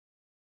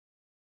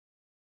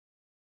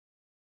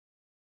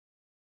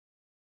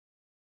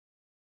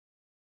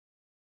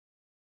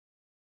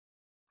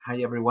Hi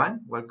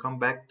everyone, welcome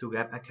back to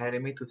GAAPP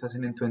Academy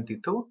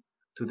 2022.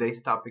 Today's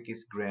topic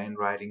is grant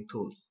writing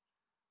tools.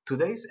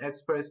 Today's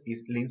expert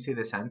is Lindsay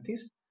De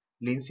Santis.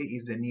 Lindsay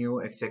is the new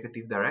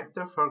executive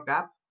director for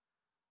GAAPP.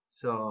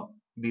 So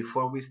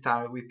before we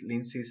start with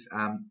Lindsay's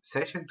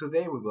session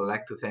today, we would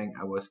like to thank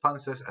our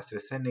sponsors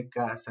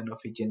AstraZeneca,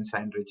 Sanofi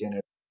Genzyme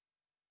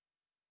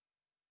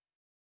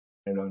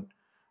Regeneron,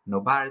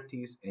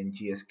 Novartis, and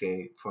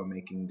GSK for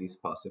making this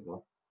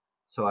possible.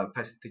 So I'll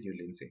pass it to you,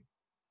 Lindsay.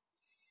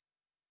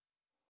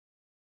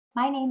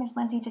 My name is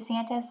Lindsay De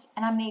Santis,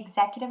 and I'm the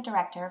Executive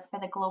Director for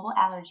the Global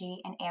Allergy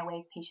and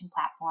Airways Patient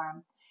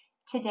Platform.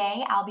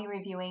 Today, I'll be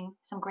reviewing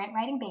some grant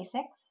writing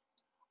basics,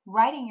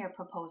 writing your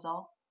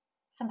proposal,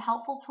 some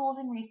helpful tools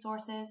and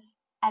resources,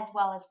 as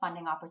well as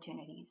funding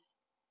opportunities.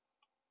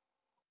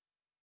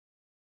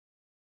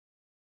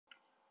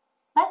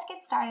 Let's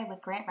get started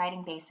with grant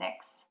writing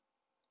basics.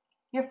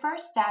 Your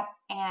first step,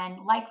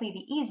 and likely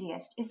the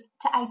easiest, is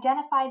to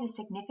identify the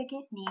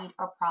significant need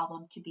or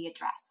problem to be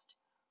addressed.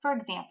 For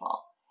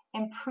example,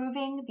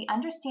 improving the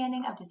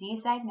understanding of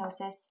disease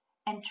diagnosis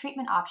and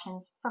treatment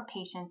options for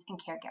patients and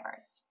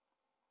caregivers.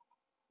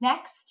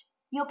 Next,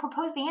 you'll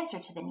propose the answer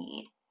to the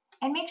need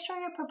and make sure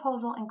your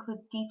proposal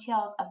includes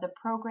details of the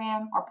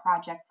program or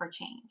project for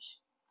change.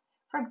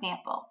 For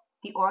example,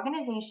 the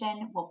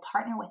organization will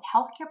partner with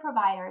healthcare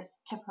providers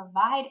to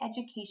provide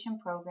education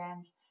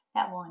programs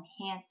that will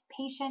enhance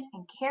patient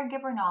and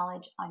caregiver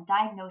knowledge on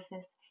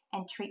diagnosis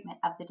and treatment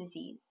of the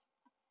disease.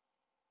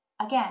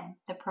 Again,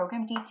 the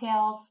program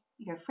details,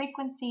 your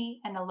frequency,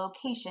 and the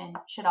location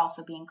should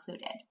also be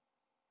included.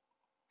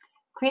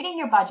 Creating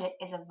your budget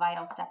is a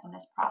vital step in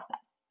this process,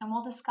 and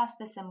we'll discuss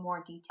this in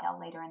more detail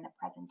later in the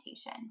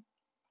presentation.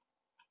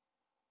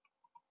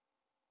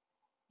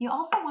 You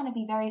also want to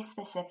be very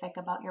specific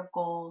about your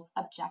goals,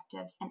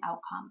 objectives, and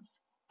outcomes,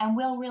 and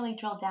we'll really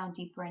drill down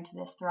deeper into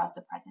this throughout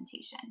the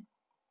presentation.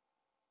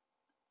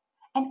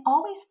 And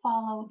always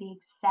follow the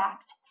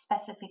exact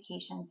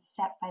specifications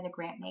set by the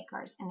grant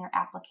makers in their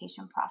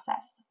application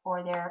process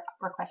or their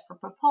request for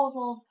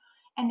proposals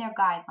and their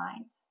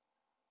guidelines.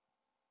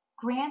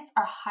 Grants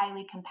are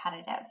highly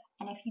competitive,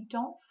 and if you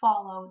don't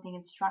follow the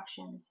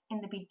instructions in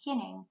the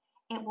beginning,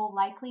 it will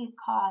likely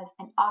cause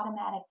an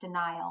automatic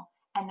denial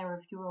and the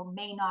reviewer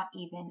may not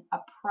even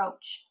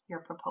approach your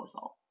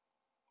proposal.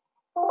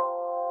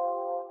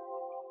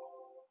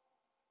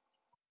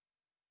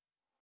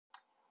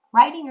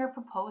 Writing your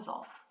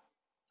proposal.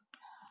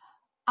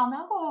 I'll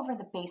now go over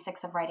the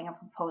basics of writing a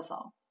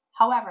proposal.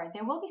 However,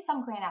 there will be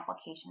some grant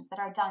applications that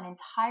are done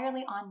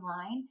entirely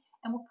online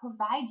and will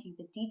provide you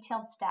the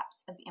detailed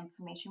steps of the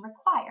information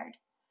required.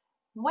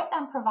 What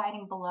I'm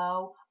providing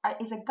below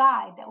is a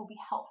guide that will be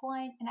helpful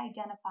in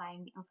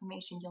identifying the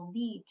information you'll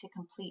need to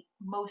complete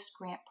most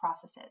grant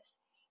processes.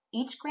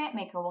 Each grant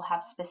maker will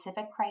have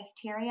specific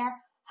criteria,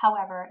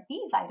 however,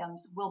 these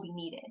items will be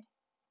needed.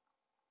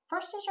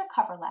 First is your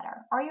cover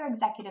letter or your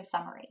executive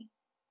summary.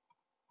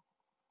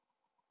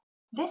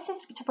 This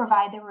is to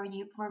provide the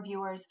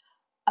reviewers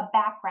a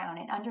background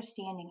and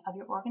understanding of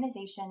your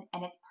organization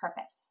and its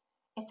purpose.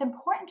 It's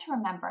important to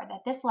remember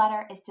that this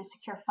letter is to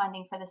secure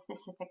funding for the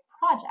specific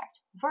project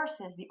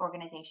versus the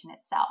organization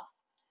itself.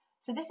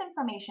 So this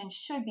information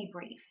should be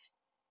brief.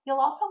 You'll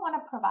also want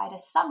to provide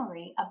a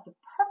summary of the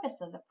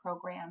purpose of the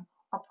program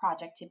or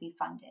project to be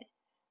funded.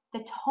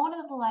 The tone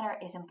of the letter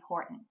is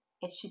important.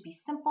 It should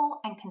be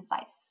simple and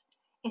concise.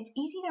 It's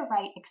easy to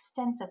write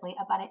extensively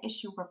about an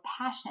issue we're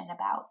passionate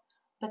about,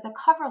 but the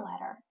cover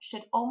letter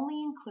should only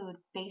include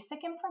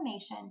basic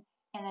information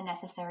and the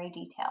necessary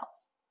details.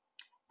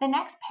 The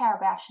next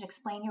paragraph should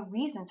explain your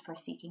reasons for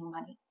seeking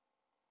money,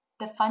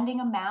 the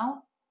funding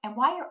amount, and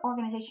why your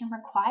organization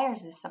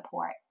requires this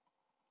support.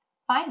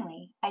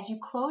 Finally, as you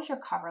close your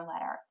cover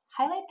letter,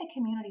 highlight the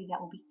community that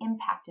will be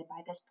impacted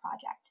by this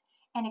project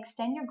and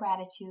extend your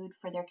gratitude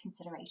for their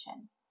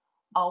consideration.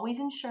 Always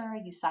ensure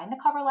you sign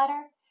the cover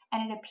letter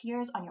and it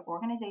appears on your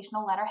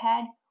organizational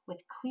letterhead with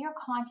clear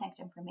contact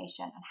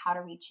information on how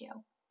to reach you.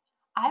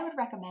 I would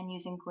recommend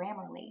using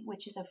Grammarly,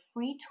 which is a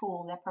free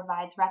tool that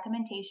provides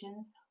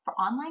recommendations for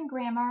online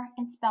grammar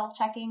and spell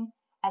checking,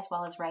 as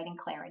well as writing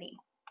clarity.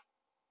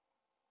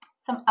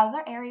 Some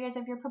other areas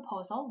of your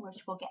proposal,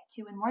 which we'll get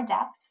to in more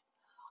depth,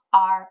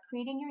 are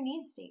creating your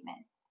needs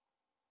statement,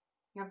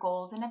 your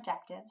goals and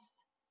objectives,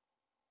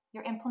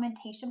 your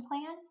implementation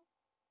plan,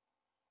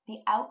 the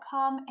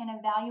outcome and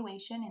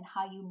evaluation and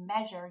how you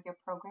measure your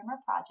program or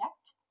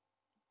project,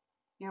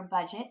 your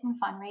budget and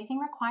fundraising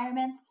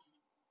requirements,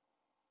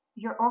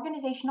 your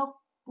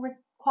organizational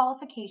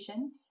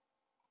qualifications,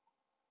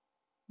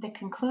 the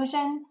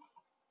conclusion,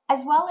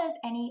 as well as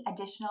any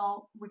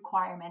additional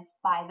requirements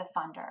by the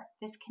funder.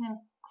 This can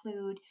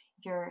include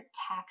your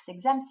tax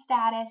exempt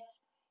status,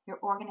 your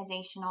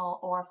organizational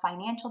or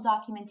financial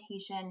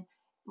documentation,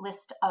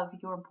 list of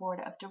your board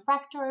of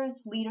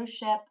directors,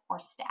 leadership, or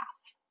staff.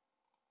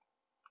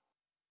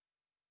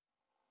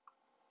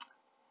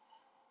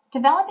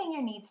 Developing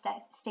your needs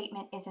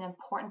statement is an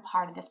important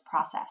part of this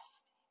process.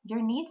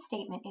 Your needs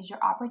statement is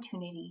your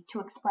opportunity to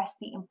express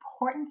the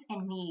importance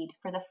and need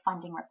for the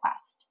funding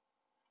request.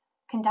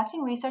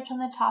 Conducting research on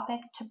the topic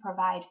to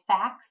provide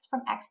facts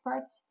from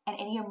experts and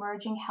any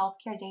emerging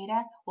healthcare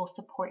data will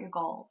support your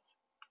goals.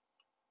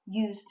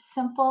 Use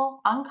simple,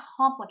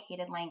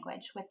 uncomplicated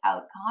language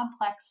without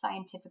complex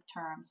scientific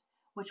terms,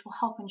 which will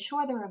help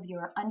ensure the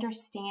reviewer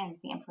understands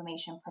the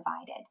information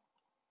provided.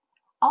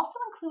 Also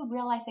include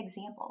real-life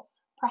examples,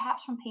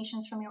 perhaps from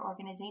patients from your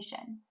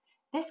organization.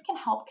 This can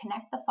help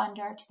connect the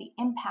funder to the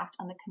impact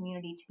on the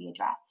community to be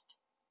addressed.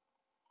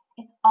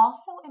 It's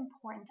also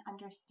important to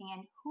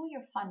understand who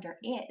your funder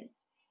is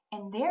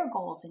and their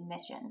goals and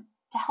missions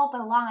to help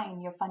align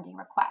your funding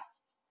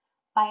requests.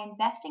 By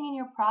investing in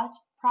your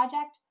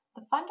project,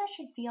 the funder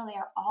should feel they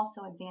are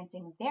also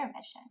advancing their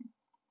mission.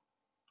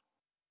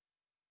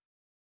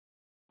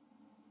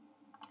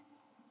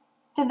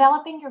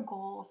 Developing your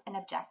goals and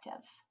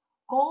objectives.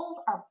 Goals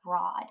are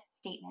broad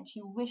statements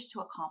you wish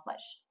to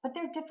accomplish, but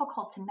they're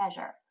difficult to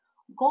measure.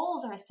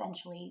 Goals are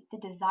essentially the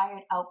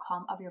desired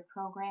outcome of your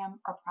program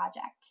or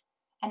project.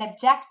 An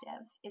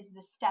objective is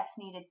the steps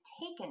needed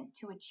taken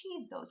to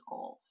achieve those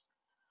goals.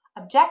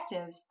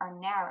 Objectives are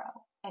narrow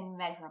and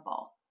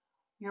measurable.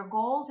 Your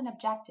goals and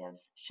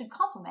objectives should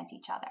complement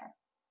each other.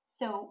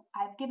 So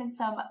I've given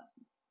some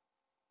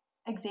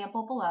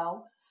example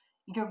below.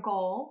 Your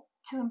goal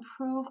to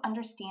improve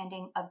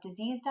understanding of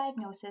disease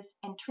diagnosis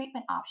and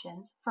treatment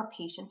options for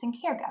patients and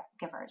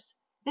caregivers.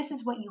 This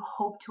is what you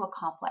hope to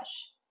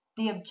accomplish.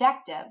 The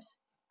objectives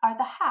are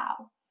the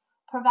how,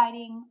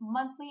 providing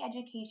monthly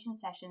education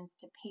sessions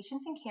to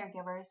patients and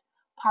caregivers,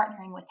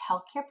 partnering with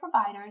healthcare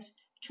providers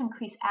to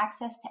increase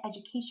access to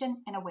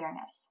education and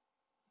awareness.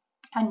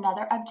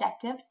 Another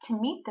objective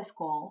to meet this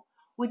goal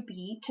would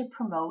be to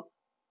promote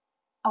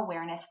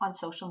awareness on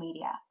social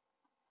media.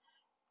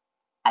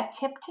 A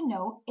tip to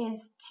note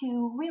is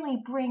to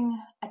really bring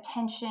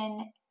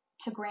attention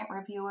to grant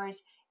reviewers.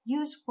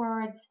 Use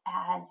words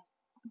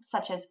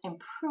such as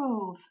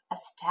improve,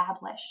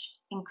 establish,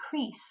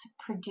 increase,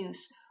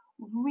 produce,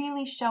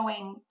 really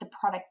showing the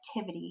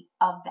productivity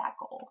of that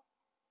goal.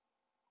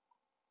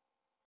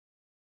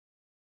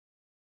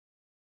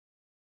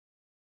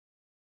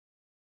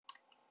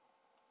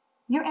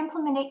 Your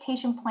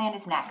implementation plan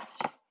is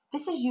next.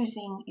 This is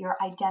using your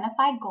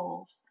identified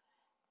goals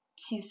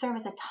to serve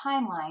as a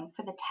timeline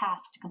for the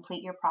task to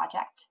complete your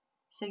project.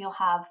 So you'll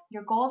have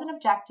your goals and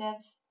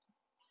objectives,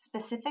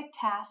 specific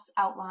tasks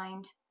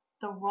outlined,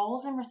 the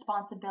roles and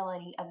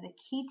responsibility of the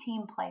key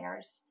team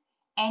players,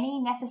 any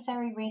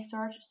necessary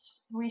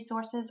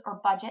resources or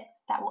budgets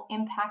that will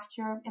impact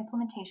your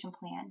implementation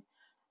plan.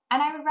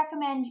 And I would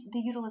recommend the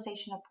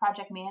utilization of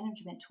project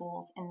management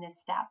tools in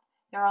this step.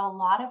 There are a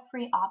lot of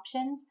free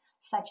options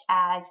such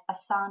as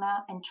Asana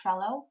and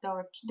Trello.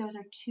 Those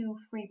are two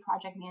free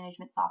project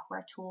management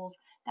software tools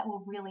that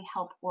will really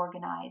help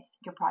organize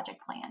your project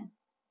plan.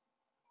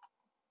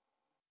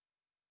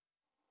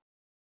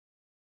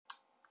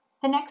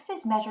 The next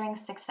is measuring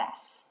success.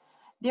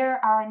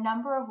 There are a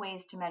number of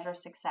ways to measure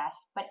success,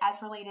 but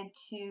as related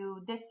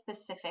to this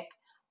specific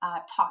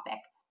topic,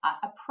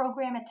 a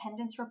program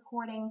attendance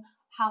reporting,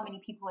 how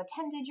many people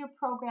attended your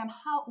program,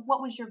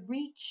 what was your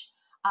reach,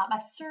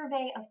 a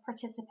survey of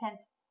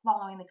participants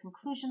following the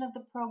conclusion of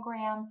the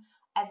program,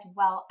 as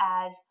well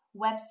as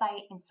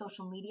website and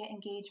social media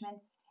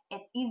engagements.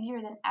 It's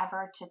easier than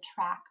ever to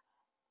track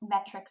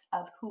metrics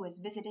of who has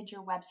visited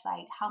your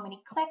website, how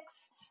many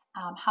clicks,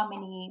 how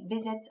many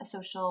visits a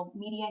social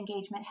media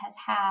engagement has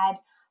had,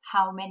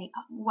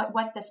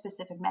 what the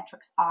specific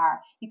metrics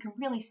are. You can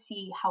really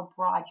see how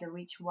broad your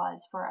reach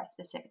was for a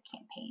specific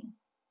campaign.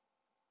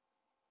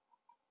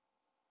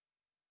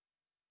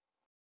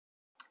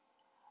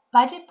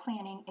 Budget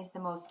planning is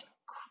the most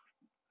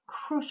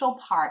crucial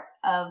part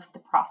of the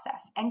process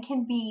and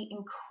can be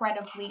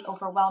incredibly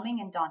overwhelming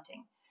and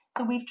daunting.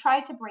 So we've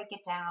tried to break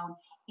it down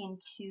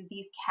into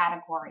these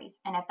categories.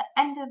 And at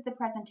the end of the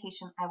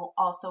presentation, I will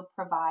also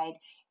provide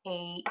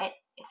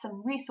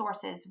some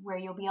resources where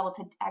you'll be able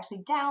to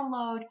actually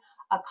download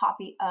a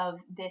copy of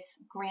this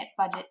grant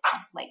budget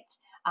template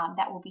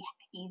that will be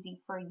easy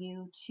for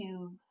you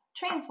to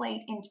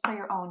translate for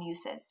your own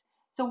uses.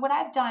 So what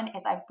I've done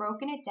is I've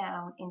broken it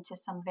down into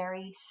some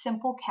very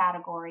simple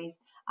categories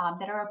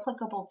that are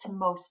applicable to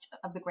most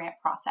of the grant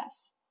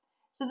process.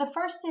 So the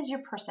first is your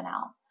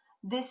personnel.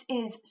 This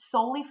is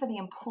solely for the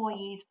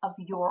employees of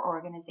your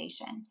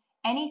organization.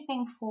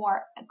 Anything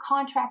for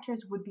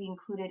contractors would be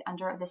included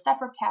under the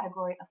separate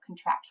category of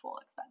contractual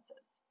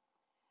expenses.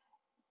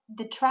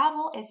 The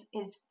travel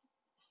is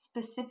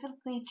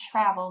specifically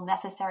travel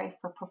necessary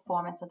for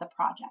performance of the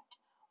project.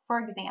 For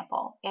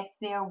example, if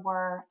there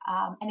were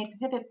an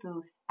exhibit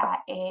booth at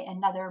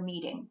another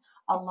meeting,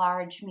 a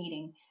large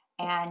meeting,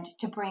 and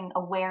to bring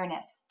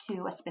awareness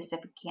to a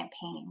specific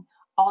campaign,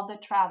 all the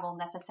travel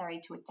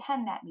necessary to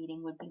attend that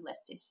meeting would be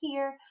listed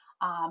here,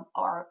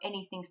 or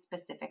anything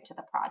specific to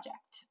the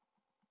project.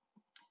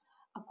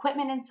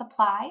 Equipment and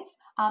supplies.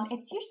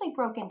 It's usually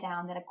broken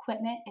down that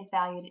equipment is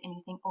valued at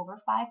anything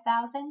over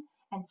 $5,000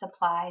 and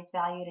supplies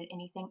valued at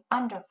anything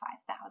under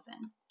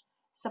 $5,000.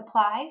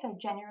 Supplies are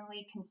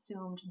generally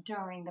consumed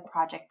during the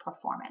project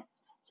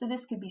performance. So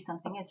this could be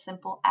something as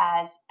simple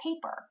as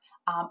paper,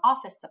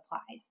 office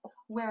supplies,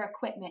 where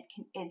equipment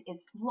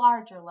is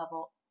larger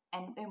level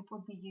and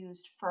would be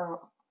used for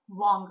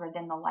longer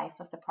than the life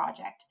of the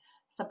project.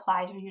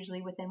 Supplies are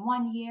usually within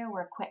 1 year,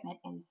 where equipment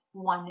is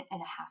 1.5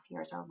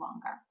 years or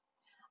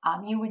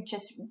longer. You would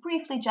just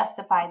briefly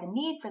justify the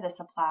need for the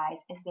supplies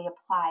as they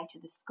apply to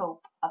the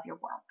scope of your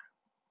work.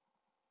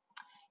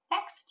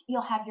 Next,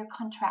 you'll have your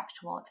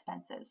contractual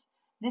expenses.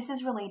 This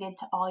is related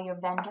to all your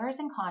vendors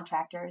and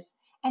contractors,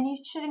 and you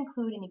should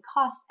include any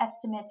cost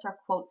estimates or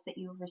quotes that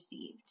you've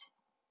received.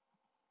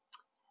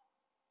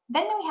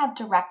 Then we have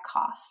direct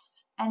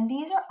costs, and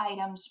these are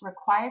items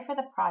required for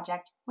the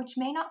project which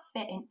may not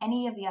fit in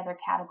any of the other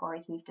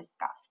categories we've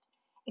discussed.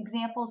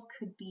 Examples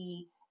could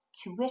be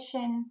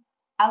tuition,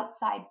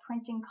 outside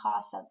printing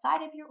costs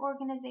outside of your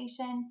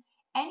organization,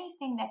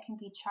 anything that can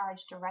be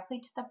charged directly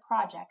to the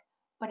project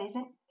but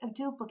isn't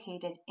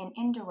duplicated in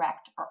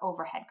indirect or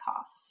overhead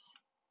costs.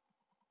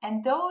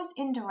 And those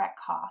indirect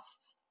costs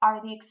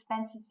are the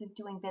expenses of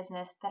doing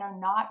business that are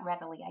not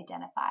readily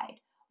identified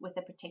with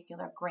a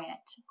particular grant,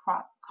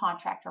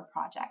 contract, or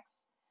projects.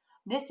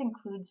 This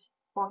includes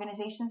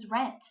organizations'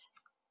 rent,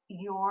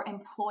 your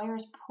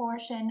employer's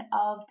portion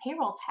of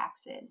payroll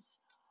taxes,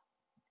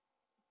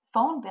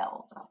 phone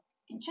bills,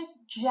 just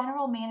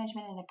general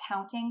management and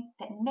accounting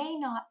that may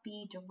not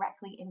be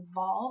directly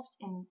involved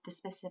in the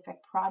specific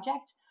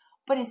project,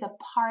 but is a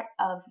part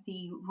of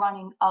the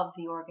running of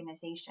the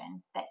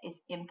organization that is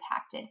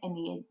impacted in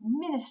the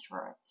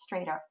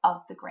administrator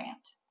of the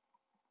grant.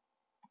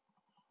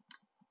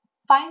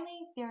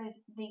 Finally, there is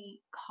the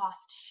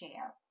cost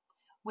share,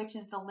 which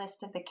is the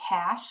list of the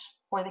cash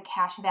or the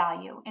cash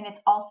value, and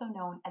it's also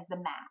known as the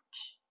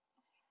match.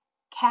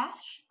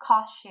 Cash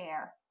cost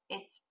share,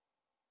 it's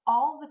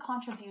all the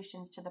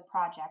contributions to the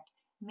project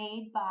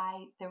made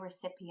by the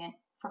recipient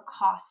for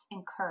costs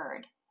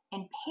incurred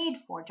and paid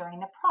for during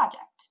the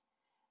project.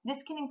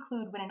 This can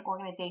include when an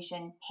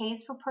organization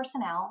pays for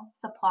personnel,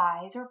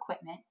 supplies, or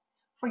equipment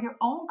for your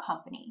own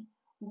company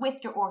with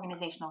your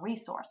organizational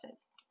resources.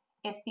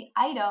 If the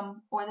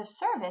item or the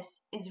service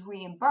is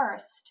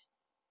reimbursed,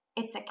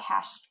 it's a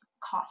cash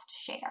cost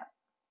share.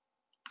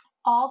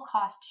 All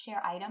cost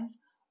share items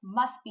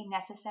must be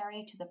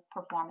necessary to the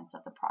performance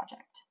of the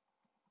project.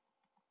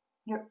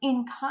 Your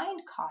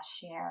in-kind cost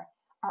share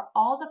are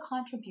all the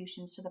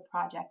contributions to the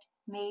project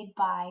made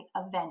by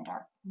a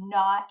vendor,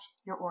 not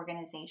your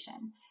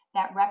organization,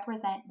 that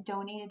represent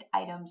donated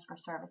items or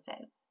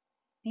services.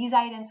 These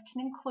items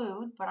can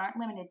include, but aren't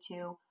limited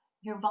to,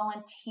 your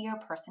volunteer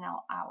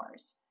personnel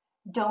hours,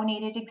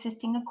 donated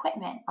existing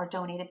equipment or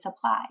donated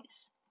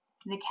supplies.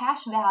 The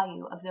cash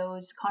value of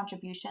those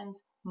contributions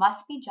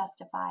must be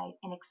justified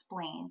and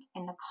explained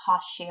in the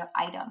cost share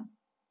item.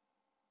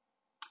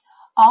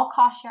 All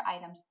cost share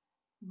items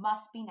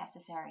must be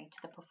necessary to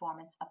the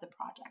performance of the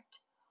project.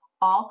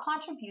 All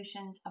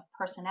contributions of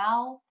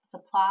personnel,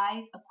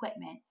 supplies,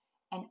 equipment,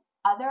 and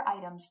other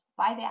items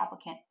by the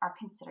applicant are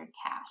considered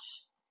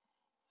cash.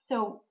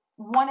 So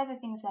one of the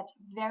things that's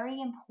very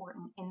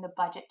important in the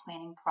budget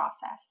planning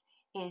process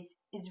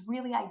is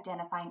really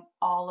identifying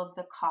all of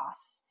the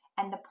costs.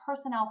 And the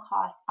personnel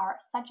costs are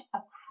such a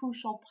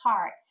crucial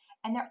part,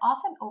 and they're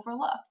often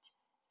overlooked.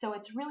 So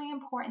it's really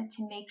important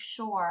to make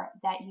sure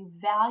that you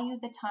value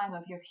the time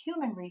of your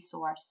human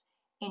resource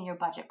in your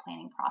budget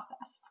planning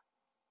process.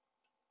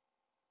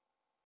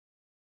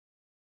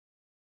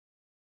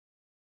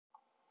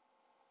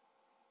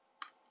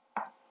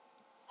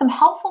 Some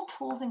helpful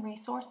tools and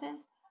resources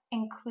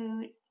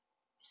include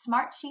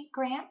Smartsheet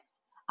grants.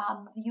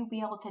 You'll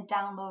be able to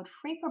download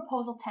free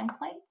proposal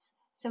templates.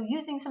 So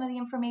using some of the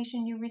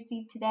information you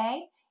received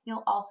today,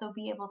 you'll also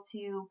be able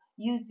to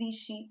use these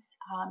sheets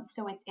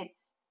so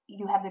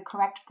you have the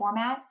correct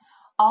format.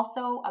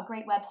 Also, a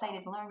great website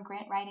is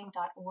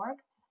learngrantwriting.org.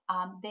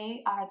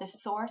 They are the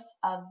source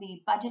of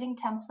the budgeting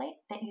template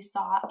that you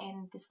saw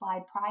in the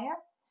slide prior.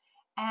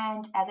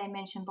 And as I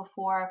mentioned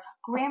before,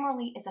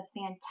 Grammarly is a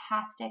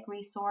fantastic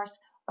resource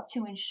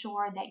to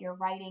ensure that your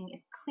writing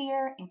is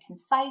clear and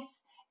concise,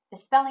 the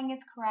spelling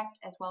is correct,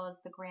 as well as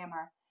the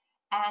grammar.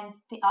 And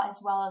as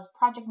well as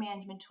project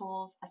management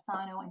tools,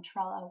 Asana and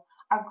Trello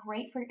are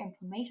great for your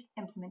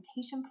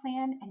implementation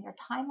plan and your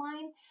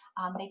timeline.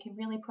 They can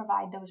really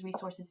provide those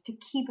resources to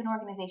keep an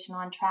organization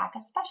on track,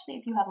 especially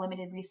if you have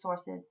limited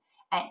resources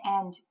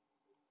and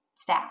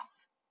staff.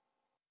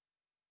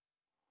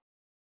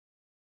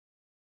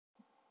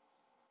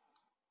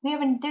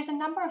 There's a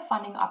number of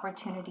funding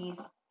opportunities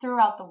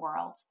throughout the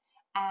world,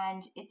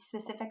 and it's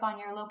specific on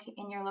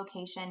in your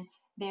location.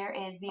 There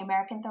is the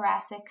American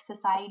Thoracic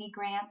Society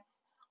grants,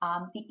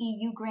 the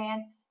EU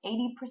grants.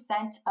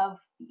 80% of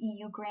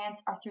EU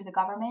grants are through the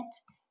government.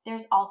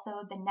 There's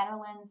also the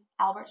Netherlands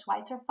Albert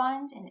Schweitzer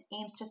Fund, and it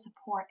aims to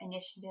support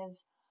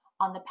initiatives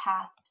on the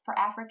path for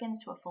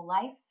Africans to a full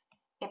life.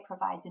 It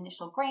provides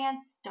initial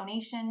grants,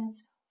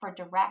 donations for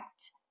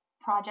direct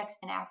projects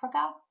in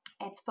Africa.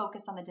 It's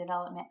focused on the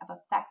development of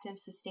effective,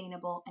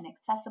 sustainable, and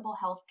accessible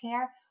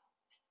healthcare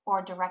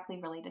or directly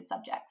related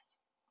subjects.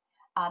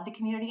 The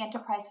Community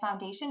Enterprise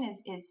Foundation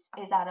is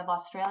out of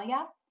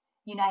Australia.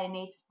 United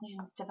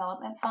Nations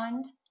Development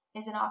Fund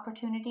is an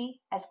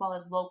opportunity, as well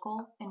as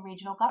local and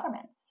regional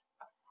governments,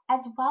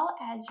 as well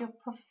as your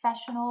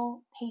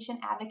professional patient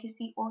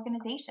advocacy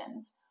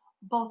organizations.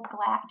 Both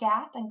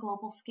GAAPP and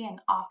Global Skin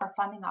offer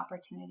funding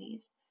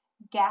opportunities.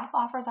 GAAPP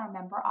offers our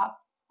member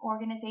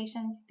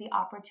organizations the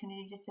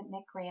opportunity to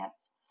submit grants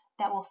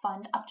that will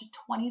fund up to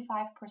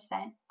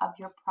 25% of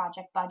your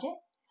project budget.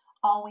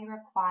 All we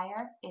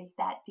require is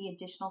that the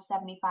additional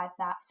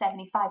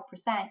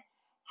 75%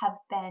 have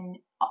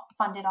been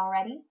funded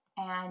already,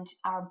 and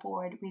our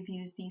board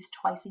reviews these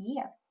twice a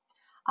year.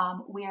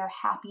 We are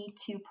happy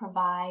to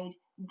provide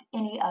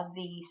any of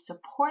the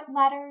support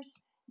letters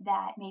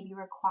that may be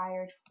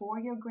required for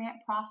your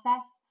grant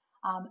process.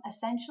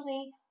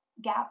 Essentially,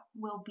 GAAPP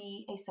will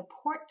be a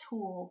support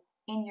tool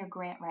in your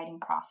grant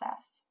writing process.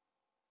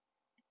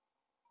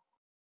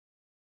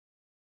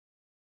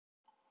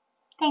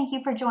 Thank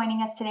you for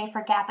joining us today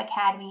for GAAPP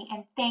Academy,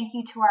 and thank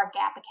you to our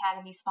GAAPP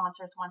Academy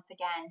sponsors once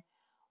again.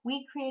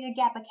 We created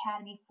GAAPP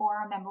Academy for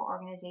our member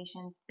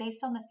organizations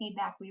based on the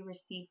feedback we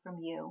received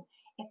from you.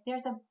 If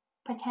there's a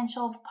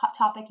potential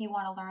topic you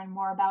want to learn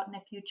more about in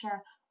the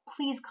future,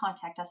 please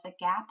contact us at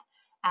GAAPP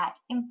at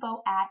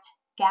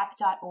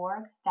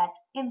info@gaapp.org. That's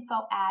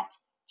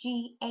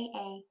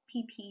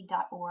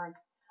info@gaapp.org.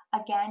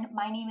 Again,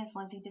 my name is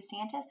Lindsay De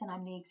Santis, and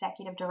I'm the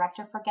Executive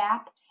Director for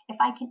GAAPP. If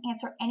I can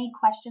answer any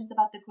questions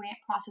about the grant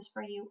process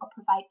for you or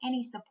provide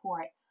any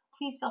support,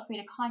 please feel free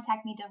to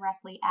contact me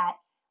directly at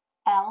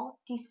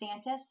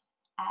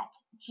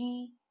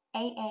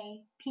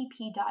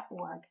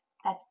ldesantis@gaapp.org.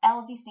 That's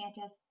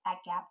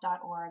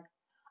ldesantis@gaapp.org.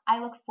 I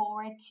look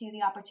forward to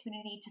the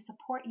opportunity to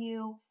support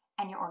you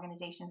and your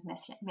organization's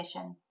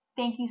mission.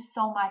 Thank you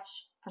so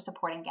much for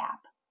supporting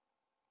GAAPP.